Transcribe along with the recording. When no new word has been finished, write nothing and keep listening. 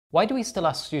Why do we still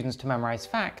ask students to memorize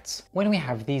facts when we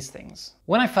have these things?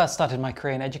 When I first started my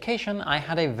career in education, I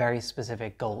had a very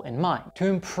specific goal in mind: to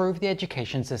improve the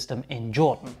education system in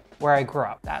Jordan, where I grew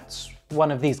up. That's one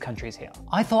of these countries here.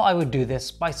 I thought I would do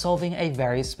this by solving a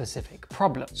very specific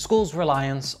problem: schools'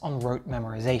 reliance on rote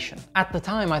memorization. At the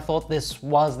time, I thought this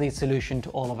was the solution to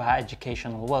all of our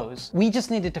educational woes. We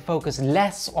just needed to focus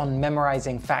less on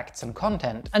memorizing facts and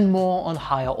content and more on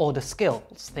higher order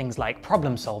skills, things like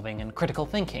problem solving and critical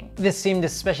thinking. This seemed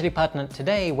especially pertinent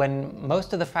today when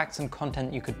most of the facts and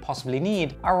content you could possibly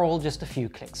need are all just a few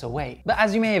clicks away. But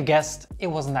as you may have guessed, it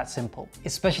wasn't that simple,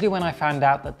 especially when I found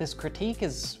out that this critique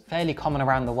is fairly common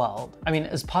around the world. I mean,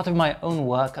 as part of my own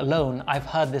work alone, I've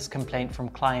heard this complaint from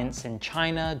clients in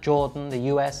China, Jordan, the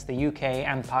US, the UK,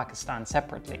 and Pakistan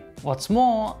separately. What's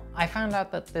more, I found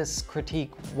out that this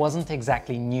critique wasn't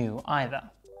exactly new either.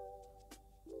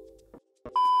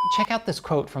 Check out this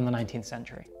quote from the 19th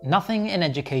century. "Nothing in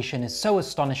education is so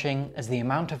astonishing as the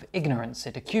amount of ignorance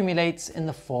it accumulates in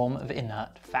the form of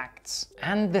inert facts."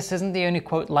 And this isn't the only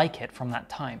quote like it from that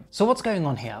time. So what's going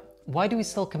on here? Why do we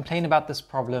still complain about this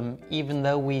problem even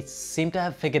though we seem to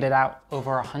have figured it out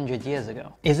over 100 years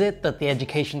ago? Is it that the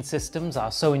education systems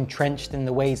are so entrenched in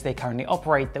the ways they currently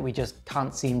operate that we just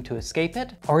can't seem to escape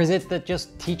it? Or is it that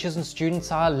just teachers and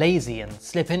students are lazy and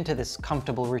slip into this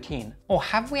comfortable routine? Or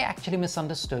have we actually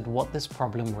misunderstood what this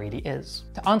problem really is?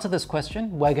 To answer this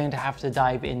question, we're going to have to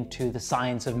dive into the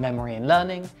science of memory and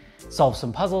learning, solve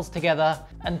some puzzles together,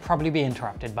 and probably be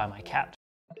interrupted by my cat.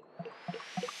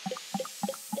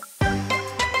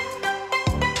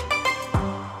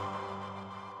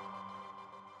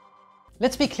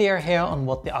 Let's be clear here on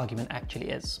what the argument actually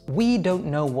is. We don't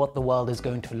know what the world is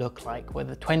going to look like,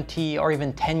 whether 20 or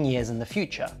even 10 years in the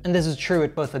future. And this is true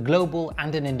at both a global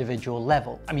and an individual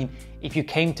level. I mean, if you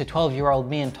came to 12-year-old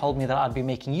me and told me that I'd be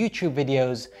making YouTube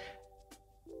videos,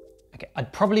 okay,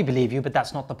 I'd probably believe you, but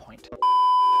that's not the point.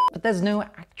 But there's no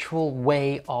actual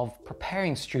way of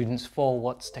preparing students for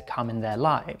what's to come in their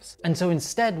lives. And so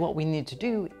instead, what we need to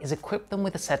do is equip them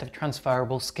with a set of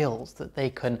transferable skills that they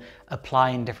can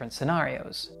apply in different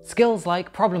scenarios. Skills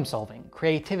like problem solving,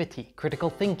 creativity, critical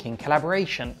thinking,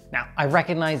 collaboration. Now, I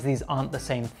recognize these aren't the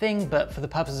same thing, but for the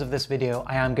purposes of this video,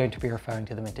 I am going to be referring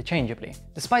to them interchangeably.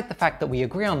 Despite the fact that we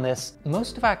agree on this,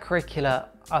 most of our curricula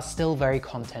are still very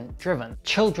content driven.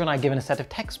 Children are given a set of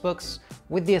textbooks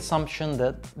with the assumption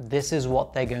that this is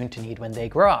what they're going to need when they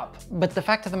grow up. But the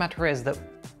fact of the matter is that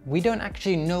we don't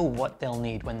actually know what they'll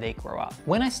need when they grow up.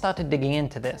 When I started digging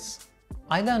into this,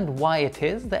 I learned why it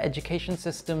is that education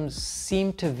systems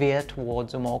seem to veer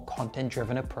towards a more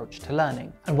content-driven approach to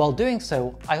learning. And while doing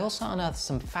so, I also unearthed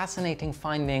some fascinating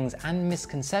findings and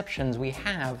misconceptions we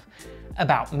have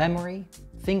about memory,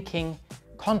 thinking,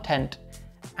 content,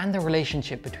 and the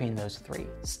relationship between those three.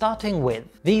 Starting with,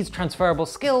 these transferable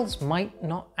skills might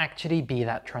not actually be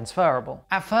that transferable.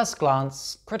 At first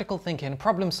glance, critical thinking and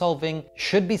problem solving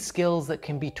should be skills that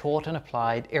can be taught and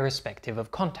applied irrespective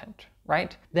of content,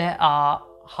 right? There are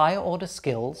higher order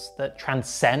skills that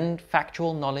transcend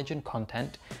factual knowledge and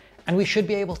content, and we should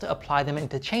be able to apply them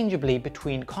interchangeably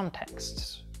between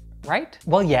contexts, right?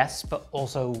 Well, yes, but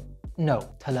also no.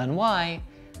 To learn why,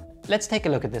 let's take a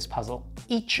look at this puzzle.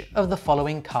 Each of the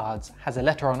following cards has a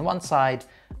letter on one side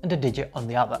and a digit on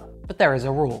the other. But there is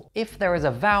a rule. If there is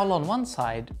a vowel on one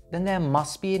side, then there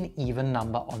must be an even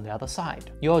number on the other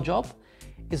side. Your job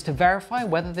is to verify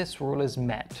whether this rule is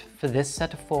met for this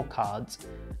set of 4 cards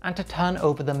and to turn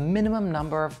over the minimum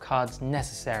number of cards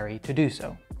necessary to do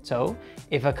so. So,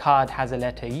 if a card has a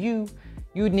letter U,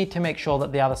 you would need to make sure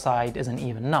that the other side is an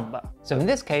even number. So in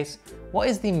this case, what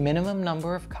is the minimum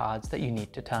number of cards that you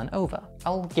need to turn over?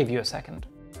 I'll give you a second.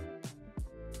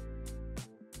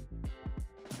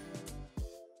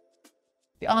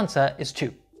 The answer is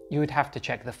 2. You would have to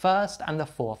check the first and the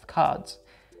 4th cards.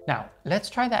 Now, let's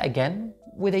try that again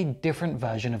with a different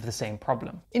version of the same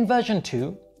problem. In version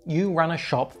 2, you run a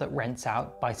shop that rents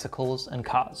out bicycles and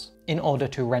cars. In order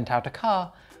to rent out a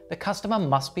car, the customer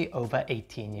must be over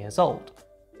 18 years old.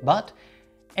 But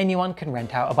anyone can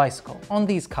rent out a bicycle. On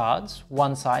these cards,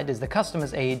 one side is the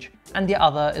customer's age and the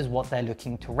other is what they're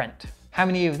looking to rent. How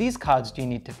many of these cards do you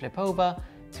need to flip over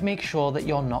to make sure that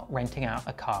you're not renting out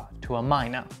a car to a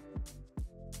minor?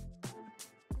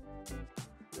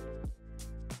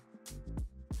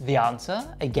 The answer,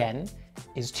 again,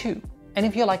 is 2. And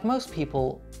if you're like most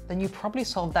people, then you probably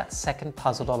solved that second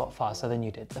puzzle a lot faster than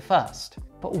you did the first.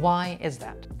 But why is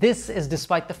that? This is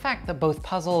despite the fact that both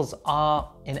puzzles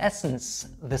are, in essence,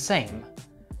 the same.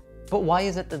 But why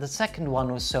is it that the second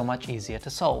one was so much easier to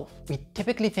solve? We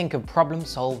typically think of problem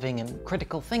solving and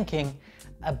critical thinking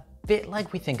a bit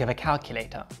like we think of a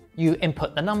calculator. You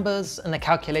input the numbers and the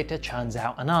calculator churns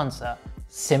out an answer.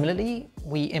 Similarly,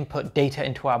 we input data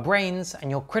into our brains and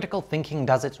your critical thinking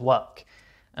does its work,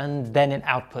 and then it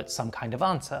outputs some kind of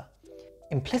answer.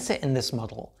 Implicit in this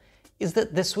model is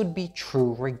that this would be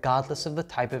true regardless of the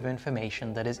type of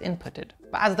information that is inputted.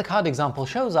 But as the card example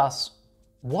shows us,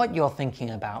 what you're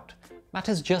thinking about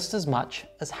matters just as much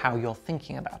as how you're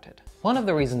thinking about it. One of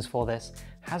the reasons for this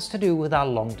has to do with our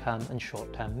long-term and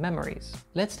short-term memories.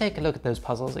 Let's take a look at those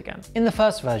puzzles again. In the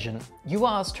first version, you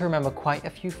are asked to remember quite a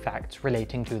few facts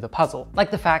relating to the puzzle, like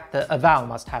the fact that a vowel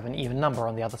must have an even number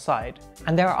on the other side.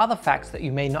 And there are other facts that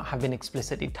you may not have been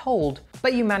explicitly told,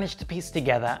 but you managed to piece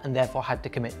together and therefore had to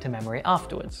commit to memory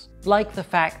afterwards. Like the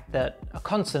fact that a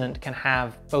consonant can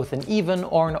have both an even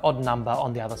or an odd number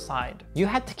on the other side. You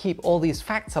had to keep all these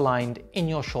facts aligned in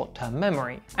your short-term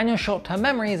memory. And your short-term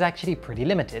memory is actually pretty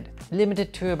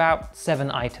limited to about 7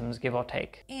 items, give or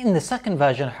take. In the second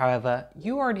version, however,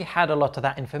 you already had a lot of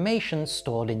that information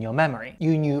stored in your memory.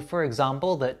 You knew, for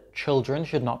example, that children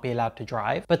should not be allowed to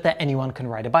drive, but that anyone can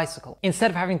ride a bicycle.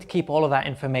 Instead of having to keep all of that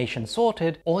information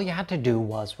sorted, all you had to do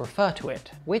was refer to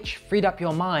it, which freed up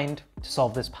your mind to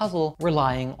solve this puzzle,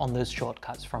 relying on those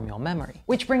shortcuts from your memory.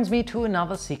 Which brings me to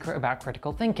another secret about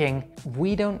critical thinking.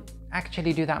 We don't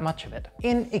actually do that much of it.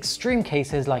 In extreme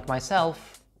cases like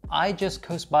myself, I just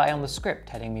coast by on the script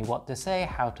telling me what to say,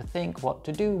 how to think, what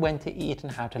to do, when to eat,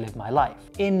 and how to live my life.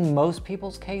 In most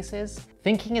people's cases,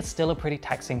 thinking is still a pretty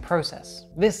taxing process.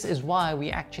 This is why we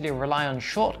actually rely on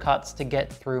shortcuts to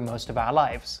get through most of our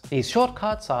lives. These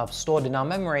shortcuts are stored in our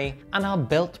memory and are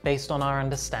built based on our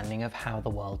understanding of how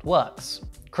the world works.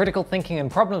 Critical thinking and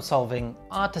problem solving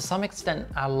are to some extent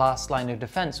our last line of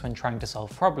defense when trying to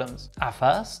solve problems. Our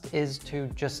first is to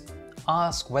just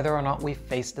ask whether or not we've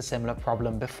faced a similar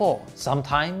problem before.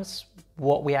 Sometimes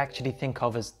what we actually think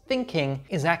of as thinking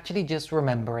is actually just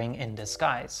remembering in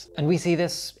disguise. And we see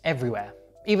this everywhere.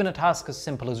 Even a task as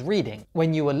simple as reading.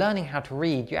 When you were learning how to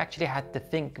read, you actually had to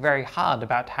think very hard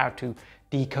about how to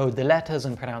decode the letters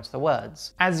and pronounce the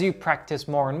words. As you practice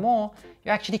more and more,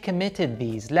 you actually committed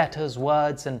these letters,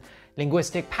 words, and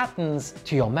linguistic patterns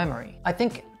to your memory. I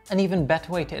think an even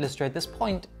better way to illustrate this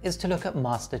point is to look at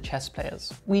master chess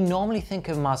players. We normally think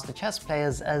of master chess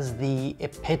players as the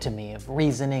epitome of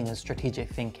reasoning and strategic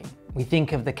thinking. We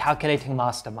think of the calculating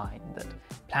mastermind that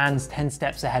plans 10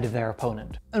 steps ahead of their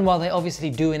opponent. And while they obviously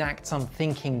do enact some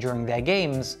thinking during their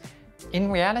games,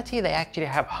 in reality they actually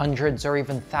have hundreds or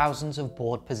even thousands of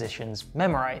board positions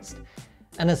memorized.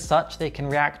 And as such, they can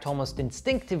react almost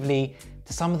instinctively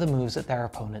to some of the moves that their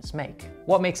opponents make.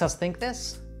 What makes us think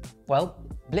this? Well,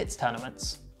 blitz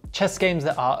tournaments. Chess games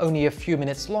that are only a few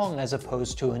minutes long as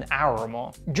opposed to an hour or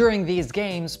more. During these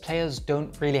games, players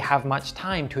don't really have much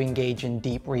time to engage in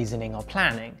deep reasoning or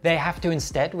planning. They have to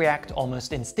instead react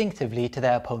almost instinctively to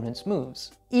their opponent's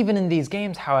moves. Even in these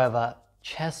games, however,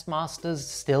 chess masters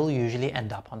still usually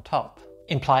end up on top,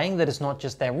 implying that it's not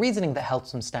just their reasoning that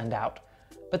helps them stand out,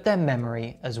 but their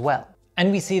memory as well. And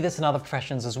we see this in other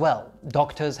professions as well.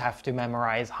 Doctors have to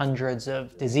memorize hundreds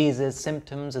of diseases,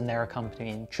 symptoms, and their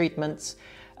accompanying treatments.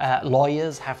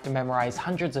 Lawyers have to memorize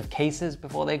hundreds of cases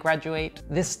before they graduate.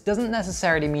 This doesn't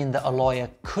necessarily mean that a lawyer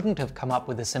couldn't have come up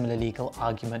with a similar legal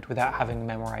argument without having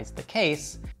memorized the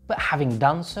case, but having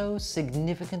done so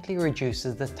significantly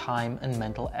reduces the time and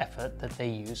mental effort that they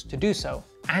use to do so.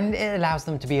 And it allows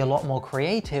them to be a lot more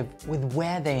creative with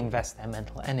where they invest their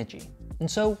mental energy. And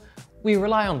so we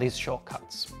rely on these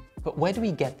shortcuts. But where do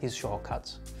we get these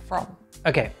shortcuts from?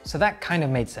 Okay, so that kind of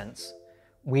made sense.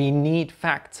 We need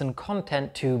facts and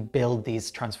content to build these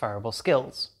transferable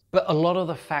skills. But a lot of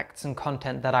the facts and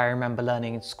content that I remember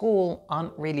learning in school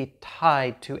aren't really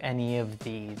tied to any of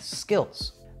these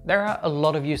skills. There are a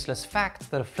lot of useless facts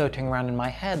that are floating around in my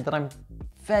head that I'm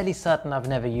fairly certain I've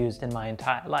never used in my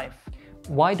entire life.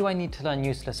 Why do I need to learn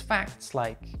useless facts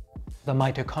like the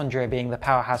mitochondria being the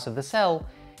powerhouse of the cell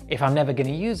if I'm never going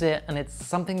to use it and it's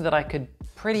something that I could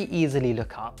pretty easily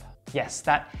look up? Yes,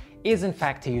 that is in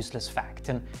fact a useless fact,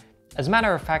 and as a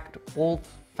matter of fact, all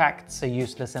facts are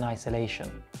useless in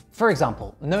isolation. For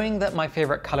example, knowing that my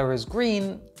favorite color is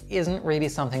green isn't really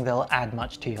something that'll add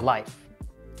much to your life.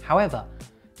 However,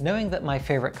 knowing that my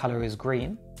favorite color is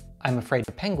green, I'm afraid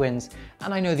of penguins,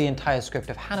 and I know the entire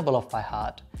script of Hannibal off by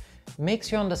heart,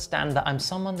 makes you understand that I'm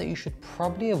someone that you should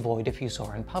probably avoid if you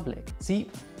saw in public.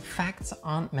 See, facts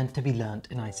aren't meant to be learnt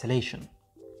in isolation.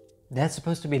 They're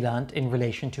supposed to be learnt in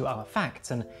relation to other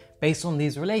facts, and based on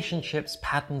these relationships,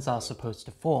 patterns are supposed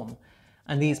to form.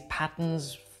 And these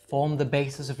patterns form the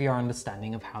basis of your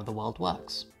understanding of how the world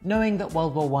works. Knowing that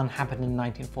World War I happened in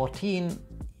 1914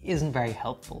 isn't very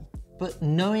helpful. But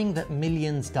knowing that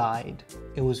millions died,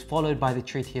 it was followed by the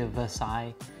Treaty of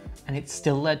Versailles, and it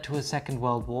still led to a Second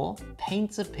World War,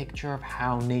 paints a picture of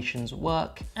how nations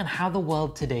work and how the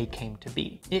world today came to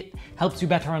be. It helps you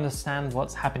better understand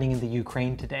what's happening in the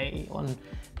Ukraine today, and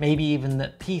maybe even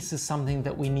that peace is something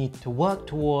that we need to work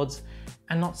towards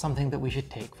and not something that we should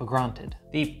take for granted.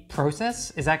 The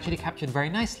process is actually captured very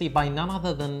nicely by none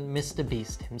other than Mr.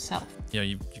 Beast himself.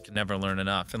 You can never learn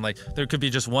enough. And like, there could be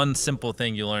just one simple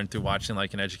thing you learn through watching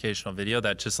like an educational video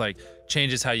that just like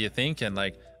changes how you think and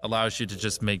like allows you to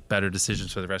just make better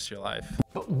decisions for the rest of your life.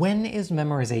 But when is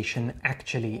memorization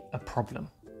actually a problem?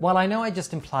 Well, I know I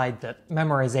just implied that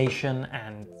memorization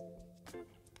and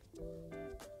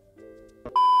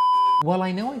While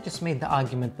I know I just made the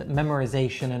argument that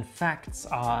memorization and facts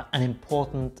are an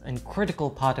important and critical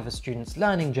part of a student's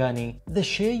learning journey, the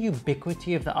sheer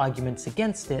ubiquity of the arguments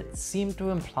against it seem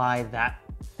to imply that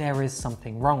there is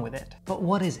something wrong with it. But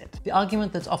what is it? The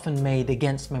argument that's often made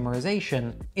against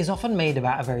memorization is often made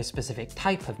about a very specific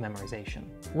type of memorization: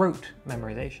 rote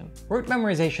memorization. Rote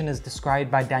memorization is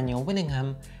described by Daniel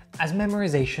Winningham as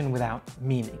memorization without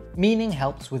meaning. Meaning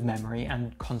helps with memory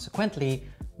and consequently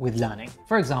with learning.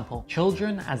 For example,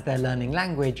 children, as they're learning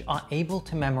language, are able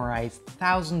to memorize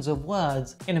thousands of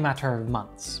words in a matter of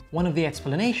months. One of the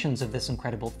explanations of this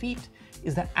incredible feat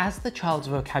is that as the child's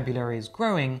vocabulary is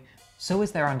growing, so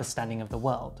is their understanding of the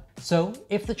world. So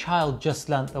if the child just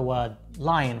learnt the word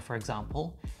lion, for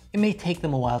example, it may take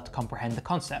them a while to comprehend the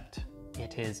concept.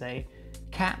 It is a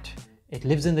cat, it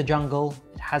lives in the jungle,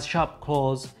 it has sharp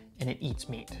claws, and it eats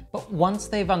meat. But once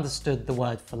they've understood the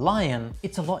word for lion,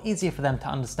 it's a lot easier for them to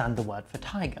understand the word for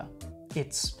tiger.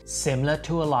 It's similar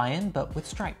to a lion, but with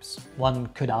stripes. One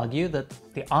could argue that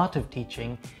the art of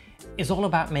teaching is all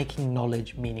about making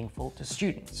knowledge meaningful to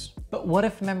students. But what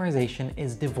if memorization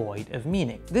is devoid of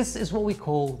meaning? This is what we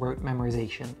call rote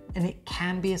memorization, and it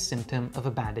can be a symptom of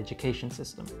a bad education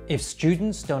system. If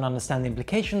students don't understand the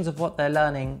implications of what they're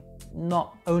learning,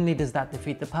 not only does that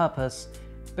defeat the purpose,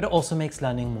 but it also makes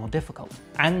learning more difficult.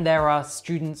 And there are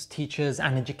students, teachers,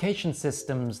 and education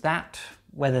systems that,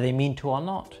 whether they mean to or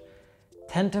not,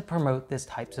 tend to promote these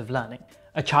types of learning.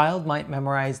 A child might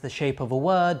memorize the shape of a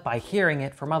word by hearing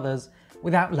it from others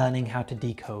without learning how to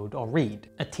decode or read.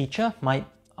 A teacher might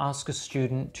ask a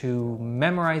student to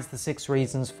memorize the 6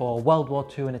 reasons for World War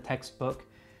II in a textbook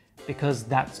because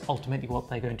that's ultimately what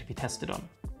they're going to be tested on.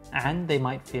 And they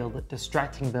might feel that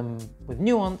distracting them with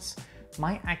nuance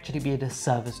might actually be a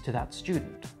disservice to that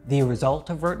student. The result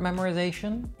of rote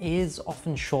memorization is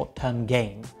often short-term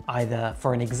gain, either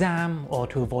for an exam or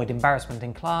to avoid embarrassment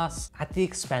in class at the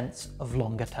expense of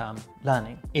longer-term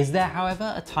learning. Is there,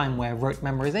 however, a time where rote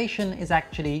memorization is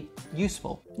actually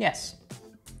useful? Yes.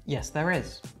 Yes, there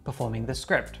is, performing the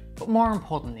script. But more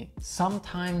importantly,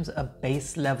 sometimes a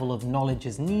base level of knowledge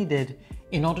is needed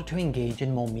in order to engage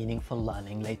in more meaningful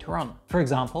learning later on. For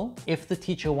example, if the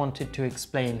teacher wanted to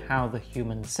explain how the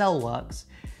human cell works,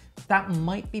 that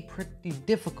might be pretty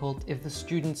difficult if the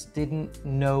students didn't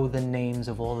know the names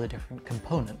of all the different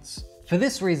components. For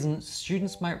this reason,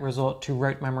 students might resort to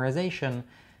rote memorization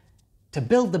to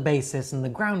build the basis and the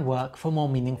groundwork for more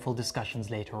meaningful discussions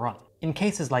later on. In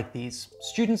cases like these,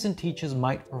 students and teachers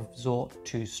might resort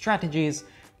to strategies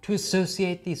to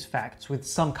associate these facts with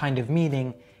some kind of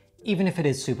meaning, even if it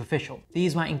is superficial.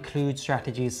 These might include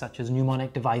strategies such as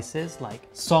mnemonic devices like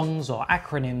songs or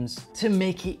acronyms to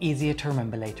make it easier to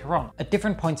remember later on. At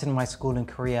different points in my schooling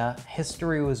career,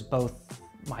 history was both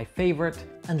my favorite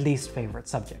and least favorite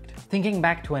subject. Thinking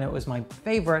back to when it was my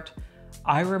favorite,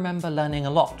 I remember learning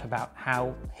a lot about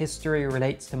how history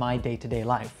relates to my day-to-day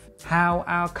life, how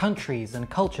our countries and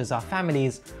cultures, our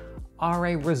families, are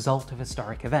a result of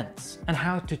historic events, and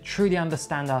how to truly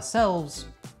understand ourselves,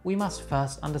 we must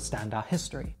first understand our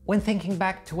history. When thinking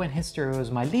back to when history was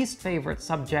my least favorite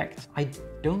subject, I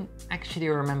don't actually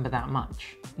remember that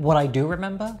much. What I do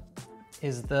remember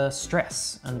is the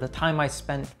stress and the time I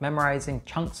spent memorizing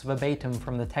chunks verbatim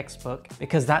from the textbook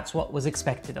because that's what was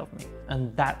expected of me,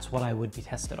 and that's what I would be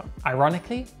tested on.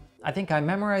 Ironically, I think I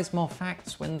memorized more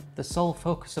facts when the sole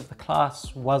focus of the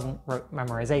class wasn't rote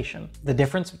memorization. The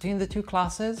difference between the two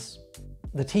classes?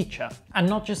 The teacher. And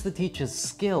not just the teacher's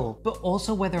skill, but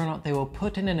also whether or not they were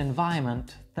put in an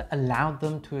environment that allowed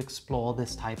them to explore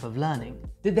this type of learning.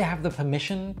 Did they have the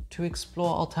permission to explore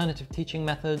alternative teaching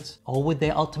methods? Or would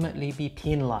they ultimately be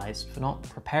penalized for not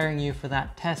preparing you for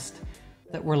that test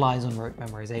that relies on rote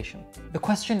memorization? The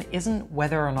question isn't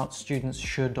whether or not students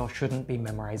should or shouldn't be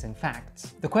memorizing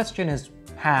facts. The question is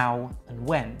how and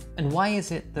when. And why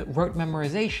is it that rote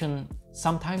memorization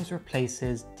sometimes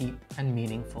replaces deep and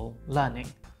meaningful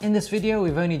learning? In this video,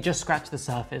 we've only just scratched the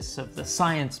surface of the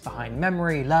science behind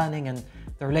memory, learning, and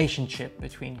the relationship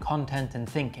between content and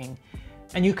thinking,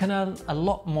 and you can learn a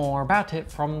lot more about it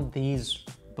from these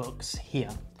books here,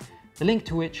 the link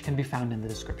to which can be found in the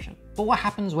description. But what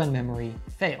happens when memory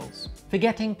fails?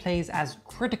 Forgetting plays as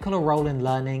critical a role in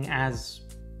learning as,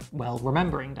 well,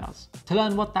 remembering does. To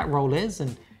learn what that role is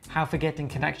and how forgetting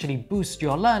can actually boost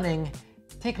your learning,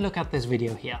 take a look at this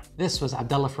video here. This was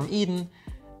Abdullah from Eden,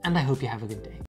 and I hope you have a good day.